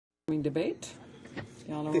Debate.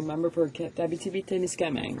 The Honourable Member for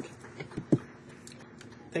Abitibi-Témiscamingue.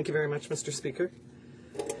 Thank you very much, Mr. Speaker.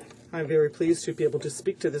 I'm very pleased to be able to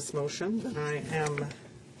speak to this motion that I am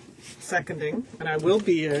seconding, and I will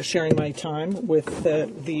be sharing my time with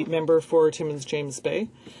the member for Timmins James Bay.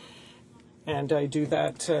 And I do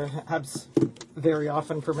that very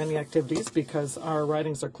often for many activities because our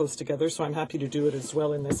ridings are close together, so I'm happy to do it as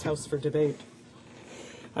well in this House for debate.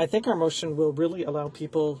 I think our motion will really allow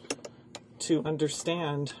people to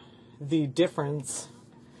understand the difference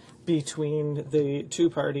between the two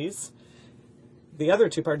parties, the other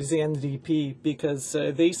two parties, the NDP, because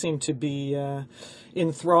they seem to be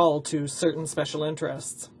enthralled to certain special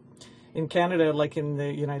interests. In Canada, like in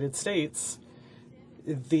the United States,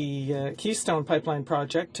 the Keystone pipeline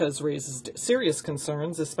project has raised serious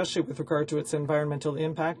concerns, especially with regard to its environmental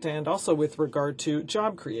impact and also with regard to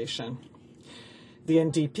job creation. The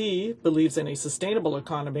NDP believes in a sustainable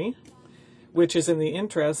economy, which is in the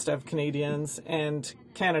interest of Canadians and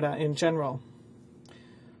Canada in general.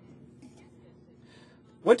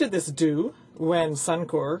 What did this do when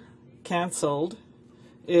Suncor cancelled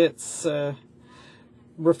its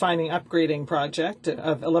refining upgrading project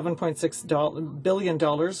of $11.6 billion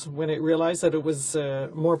when it realized that it was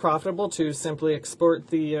more profitable to simply export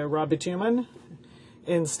the raw bitumen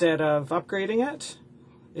instead of upgrading it?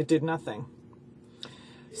 It did nothing.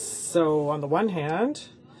 So on the one hand,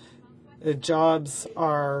 jobs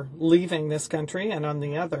are leaving this country, and on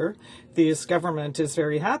the other, this government is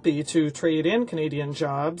very happy to trade in Canadian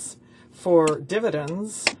jobs for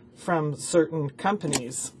dividends from certain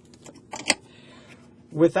companies.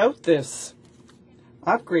 Without this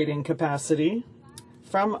upgrading capacity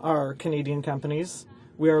from our Canadian companies,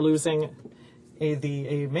 we are losing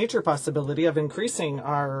a major possibility of increasing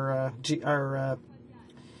our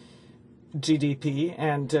GDP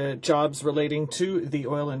and jobs relating to the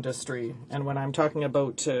oil industry. And when I'm talking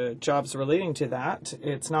about jobs relating to that,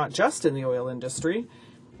 it's not just in the oil industry.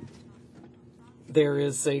 There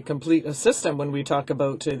is a complete system when we talk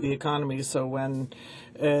about the economy. So when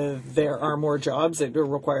there are more jobs, it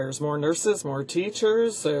requires more nurses, more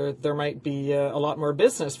teachers. There might be a lot more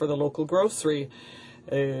business for the local grocery.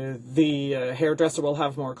 The hairdresser will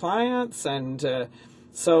have more clients, and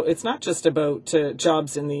so it's not just about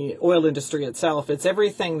jobs in the oil industry itself. It's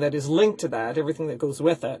everything that is linked to that, everything that goes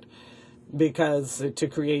with it. Because to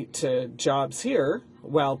create jobs here,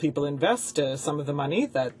 well, people invest some of the money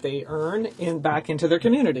that they earn back into their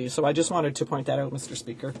community. So I just wanted to point that out, Mr.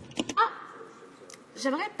 Speaker.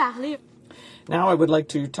 Now I would like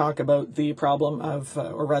to talk about the problem of,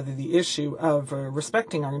 or rather the issue of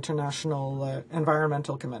respecting our international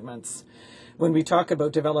environmental commitments. When we talk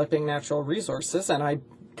about developing natural resources, and I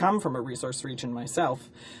come from a resource region myself,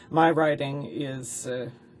 my riding is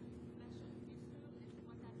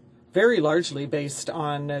very largely based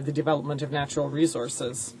on the development of natural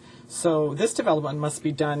resources. So this development must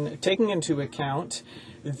be done taking into account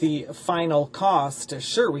the final cost.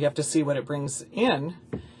 Sure, we have to see what it brings in,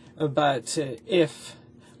 but if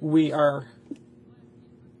we are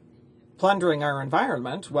plundering our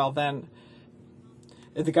environment, well then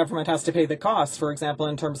the government has to pay the cost. For example,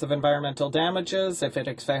 in terms of environmental damages, if it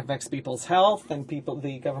affects people's health, then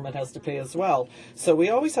the government has to pay as well. So we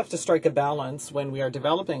always have to strike a balance when we are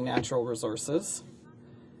developing natural resources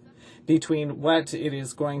between what it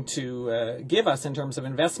is going to give us in terms of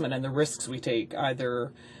investment and the risks we take,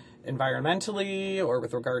 either environmentally or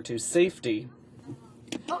with regard to safety.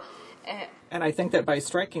 And I think that by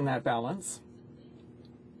striking that balance,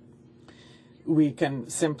 we can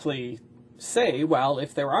simply say, well,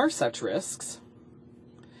 if there are such risks,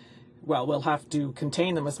 well, we'll have to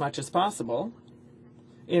contain them as much as possible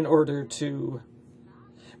in order to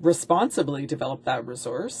responsibly develop that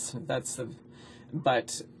resource.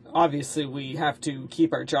 But obviously we have to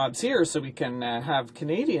keep our jobs here so we can have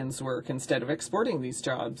Canadians work instead of exporting these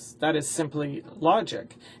jobs. That is simply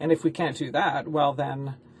logic. And if we can't do that, well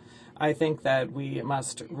then I think that we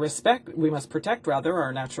must protect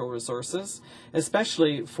our natural resources,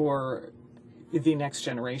 especially for the next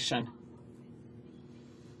generation.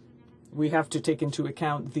 We have to take into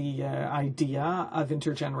account the idea of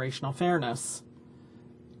intergenerational fairness.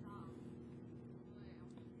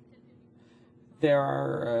 There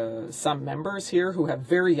are some members here who have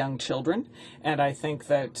very young children, and I think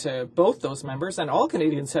that both those members and all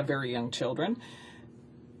Canadians have very young children.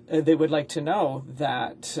 They would like to know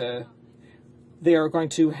that they are going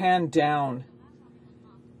to hand down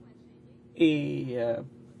a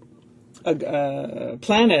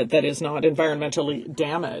planet that is not environmentally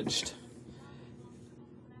damaged.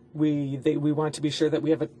 we want to be sure that we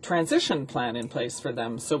have a transition plan in place for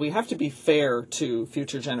them. So we have to be fair to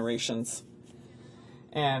future generations.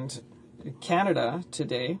 And Canada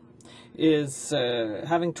today is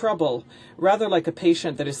having trouble, rather like a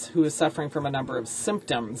patient who is suffering from a number of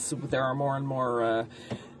symptoms. There are more and more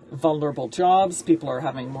vulnerable jobs. People are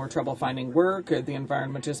having more trouble finding work. The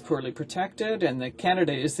environment is poorly protected, and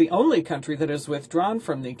Canada is the only country that has withdrawn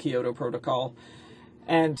from the Kyoto Protocol,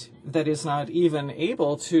 and that is not even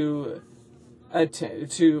able to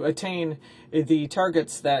attain the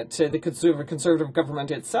targets that the conservative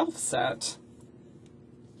government itself set.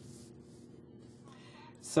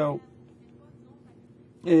 So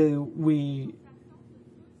the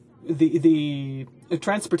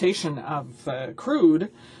transportation of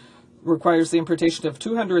crude requires the importation of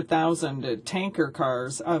 200,000 tanker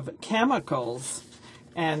cars of chemicals,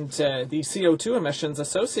 and the CO2 emissions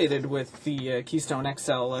associated with the Keystone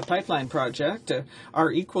XL pipeline project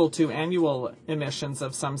are equal to annual emissions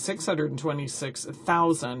of some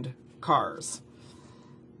 626,000 cars.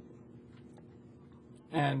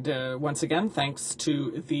 And once again, thanks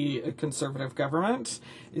to the Conservative government,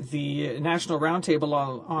 the National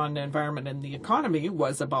Roundtable on Environment and the Economy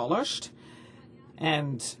was abolished,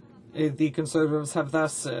 and the Conservatives have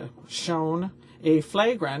thus shown a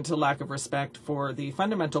flagrant lack of respect for the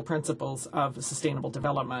fundamental principles of sustainable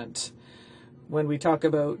development. When we talk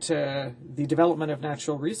about the development of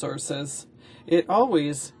natural resources, it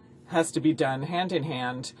always has to be done hand in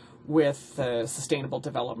hand with sustainable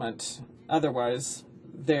development. Otherwise,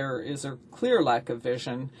 there is a clear lack of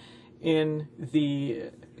vision in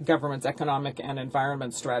the government's economic and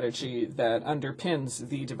environment strategy that underpins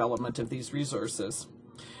the development of these resources.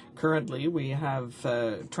 Currently, we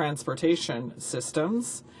have transportation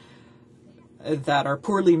systems that are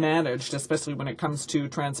poorly managed, especially when it comes to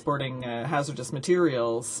transporting hazardous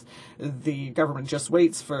materials. The government just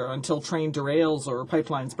waits until train derails or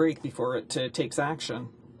pipelines break before it takes action.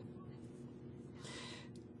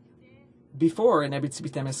 Before, in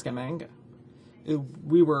Abitibi-Témiscamingue,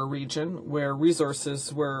 we were a region where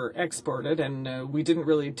resources were exported, and we didn't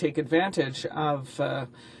really take advantage of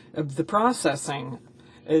the processing.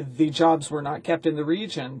 The jobs were not kept in the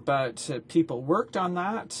region, but people worked on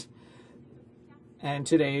that. And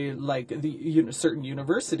today, like certain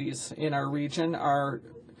universities in our region are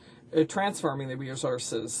transforming the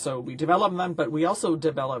resources. So we develop them, but we also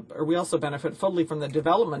benefit fully from the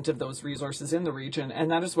development of those resources in the region. And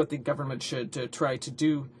that is what the government should try to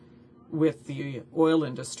do with the oil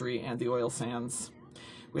industry and the oil sands.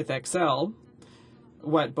 With XL,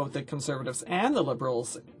 what both the Conservatives and the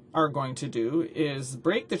Liberals are going to do is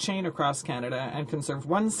break the chain across Canada and conserve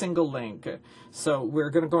one single link. So we're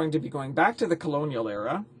going to be going back to the colonial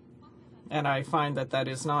era, and I find that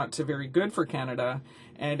is not very good for Canada,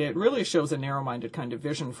 and it really shows a narrow-minded kind of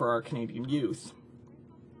vision for our Canadian youth.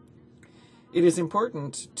 It is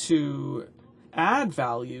important to add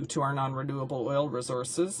value to our non-renewable oil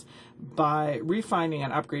resources by refining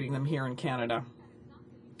and upgrading them here in Canada.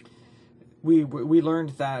 We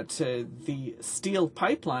learned that the steel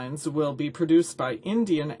pipelines will be produced by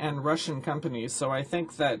Indian and Russian companies, so I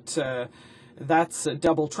think that that's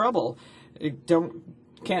double trouble.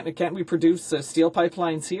 Can't we produce steel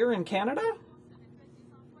pipelines here in Canada?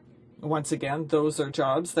 Once again, those are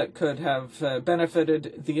jobs that could have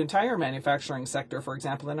benefited the entire manufacturing sector, for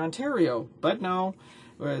example, in Ontario. But no,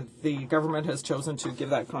 the government has chosen to give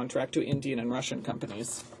that contract to Indian and Russian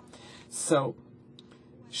companies. So,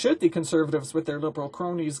 should the Conservatives with their Liberal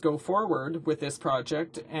cronies go forward with this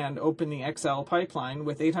project and open the XL pipeline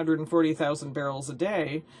with 840,000 barrels a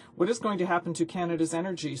day, what is going to happen to Canada's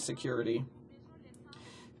energy security?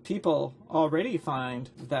 People already find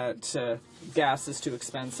that gas is too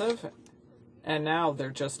expensive, and now they're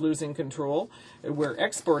just losing control. We're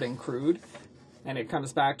exporting crude, and it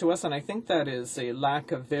comes back to us, and I think that is a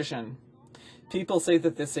lack of vision. People say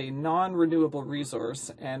that this is a non-renewable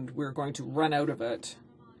resource, and we're going to run out of it.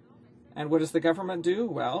 And what does the government do?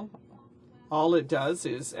 Well, all it does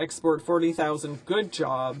is export 40,000 good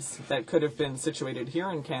jobs that could have been situated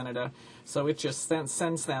here in Canada, so it just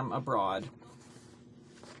sends them abroad.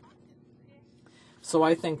 So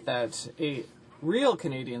I think that a real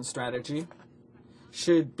Canadian strategy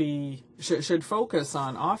should focus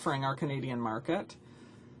on offering our Canadian market.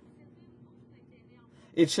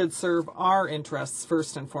 It should serve our interests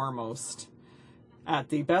first and foremost at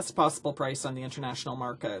the best possible price on the international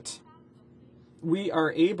market. We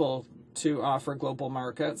are able to offer global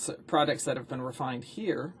markets products that have been refined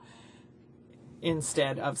here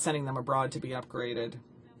instead of sending them abroad to be upgraded.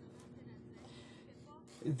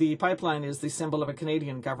 The pipeline is the symbol of a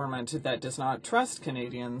Canadian government that does not trust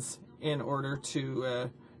Canadians in order to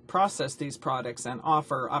process these products and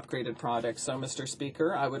offer upgraded products. So, Mr.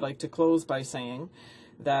 Speaker, I would like to close by saying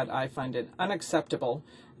that I find it unacceptable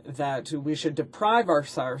that we should deprive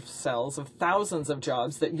ourselves of thousands of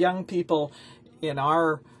jobs, that young people in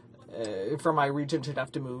from my region should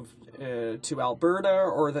have to move to Alberta,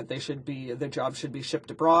 or that the jobs should be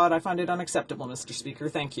shipped abroad. I find it unacceptable, Mr. Speaker.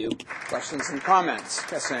 Thank you. Questions and comments.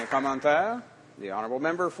 Question and commentaire. The honourable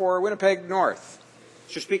member for Winnipeg North.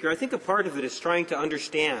 Mr. Speaker, I think a part of it is trying to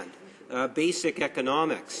understand basic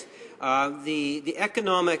economics. The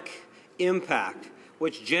economic impact,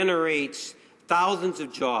 which generates thousands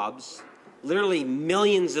of jobs, literally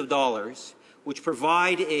millions of dollars, which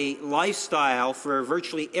provide a lifestyle for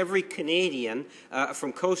virtually every Canadian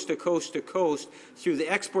from coast to coast to coast through the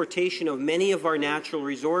exportation of many of our natural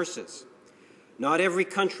resources. Not every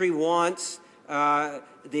country wants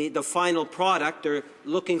the final product. They're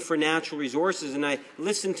looking for natural resources. And I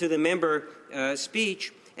listened to the member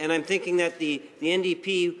speech, and I'm thinking that the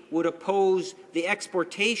NDP would oppose the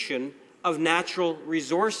exportation of natural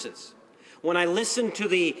resources. When I listen to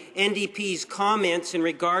the NDP's comments in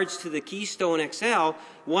regards to the Keystone XL,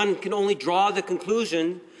 one can only draw the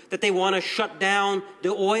conclusion that they want to shut down the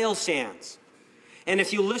oil sands. And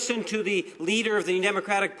if you listen to the leader of the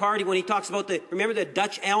Democratic Party when he talks about remember the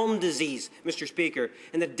Dutch elm disease, Mr. Speaker,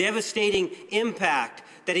 and the devastating impact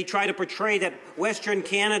that he tried to portray that Western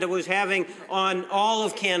Canada was having on all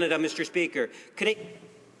of Canada, Mr. Speaker.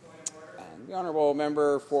 The honourable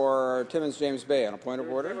member for Timmins James Bay on a point of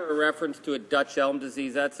order. A reference to a Dutch elm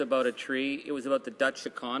disease. That's about a tree. It was about the Dutch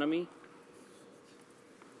economy.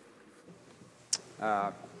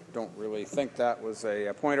 Don't really think that was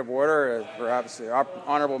a point of order. Perhaps the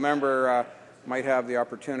honourable member might have the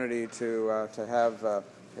opportunity to have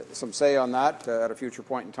some say on that at a future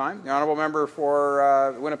point in time. The honourable member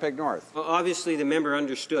for Winnipeg North. Well, obviously, the member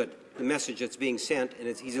understood the message that's being sent,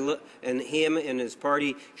 and him and his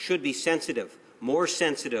party should be sensitive, more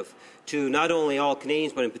sensitive to not only all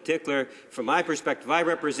Canadians, but in particular, from my perspective, I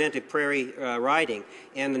represent a prairie riding,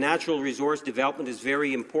 and the natural resource development is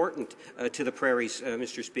very important to the prairies,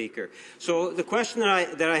 Mr. Speaker. So the question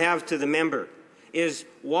that I have to the member is,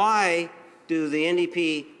 why do the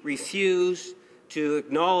NDP refuse to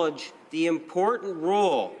acknowledge the important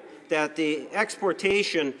role that the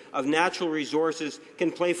exportation of natural resources can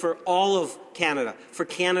play for all of Canada, for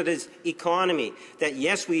Canada's economy? That,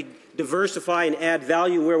 yes, we diversify and add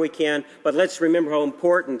value where we can, but let's remember how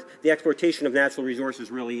important the exportation of natural resources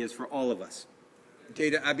really is for all of us.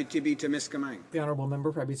 Data Abitibi-Témiscamingue. The honourable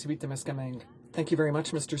member for Abitibi-Témiscamingue. Thank you very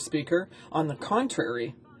much, Mr. Speaker. On the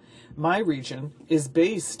contrary, my region is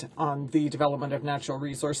based on the development of natural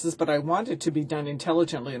resources, but I want it to be done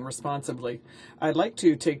intelligently and responsibly. I'd like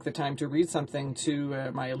to take the time to read something to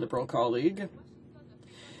my Liberal colleague.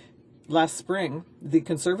 Last spring, the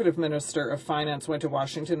Conservative Minister of Finance went to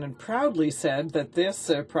Washington and proudly said that this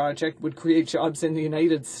project would create jobs in the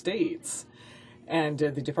United States. And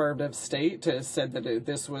the Department of State said that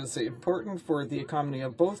this was important for the economy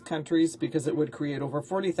of both countries because it would create over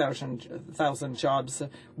 40,000 jobs,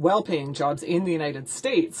 well-paying jobs in the United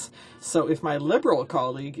States. So if my Liberal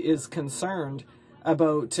colleague is concerned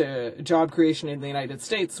about job creation in the United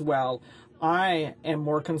States, well, I am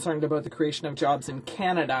more concerned about the creation of jobs in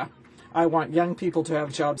Canada. I want young people to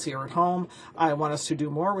have jobs here at home. I want us to do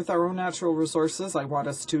more with our own natural resources. I want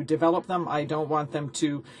us to develop them. I don't want them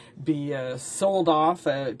to be sold off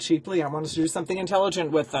cheaply. I want us to do something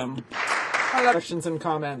intelligent with them. Questions and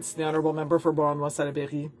comments. The honourable member for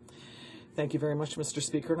Beauharnois-Salaberry. Thank you very much, Mr.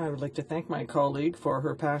 Speaker, and I would like to thank my colleague for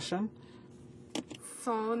her passion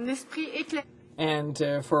and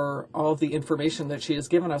for all the information that she has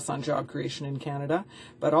given us on job creation in Canada,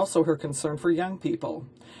 but also her concern for young people.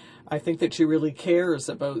 I think that she really cares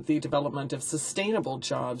about the development of sustainable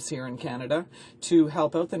jobs here in Canada to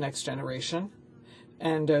help out the next generation,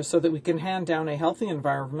 and so that we can hand down a healthy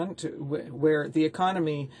environment where the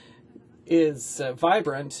economy is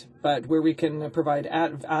vibrant, but where we can provide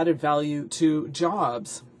added value to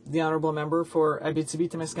jobs. The honourable member for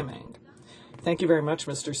Abitibi-Témiscamingue. Thank you very much,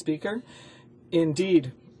 Mr. Speaker.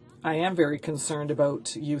 Indeed, I am very concerned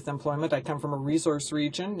about youth employment. I come from a resource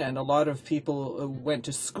region, and a lot of people went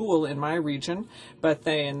to school in my region, but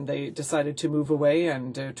then they decided to move away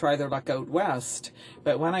and try their luck out west.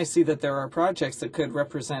 But when I see that there are projects that could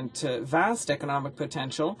represent vast economic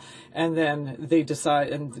potential, and then they decide,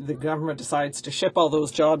 and the government decides to ship all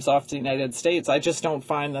those jobs off to the United States, I just don't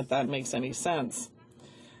find that that makes any sense.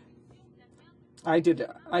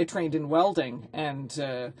 I trained in welding, and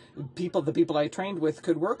the people I trained with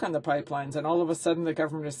could work on the pipelines, and all of a sudden the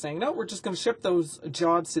government is saying, no, we're just going to ship those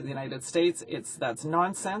jobs to the United States. That's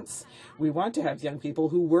nonsense. We want to have young people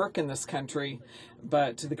who work in this country,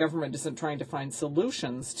 but the government isn't trying to find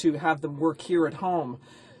solutions to have them work here at home.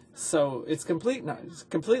 So it's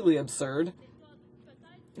completely absurd.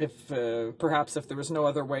 Perhaps if there was no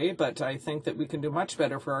other way, but I think that we can do much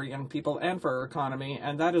better for our young people and for our economy,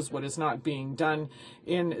 and that is what is not being done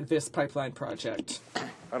in this pipeline project.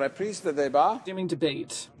 Reprise de débat. Resuming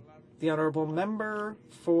debate. The honourable member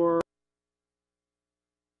for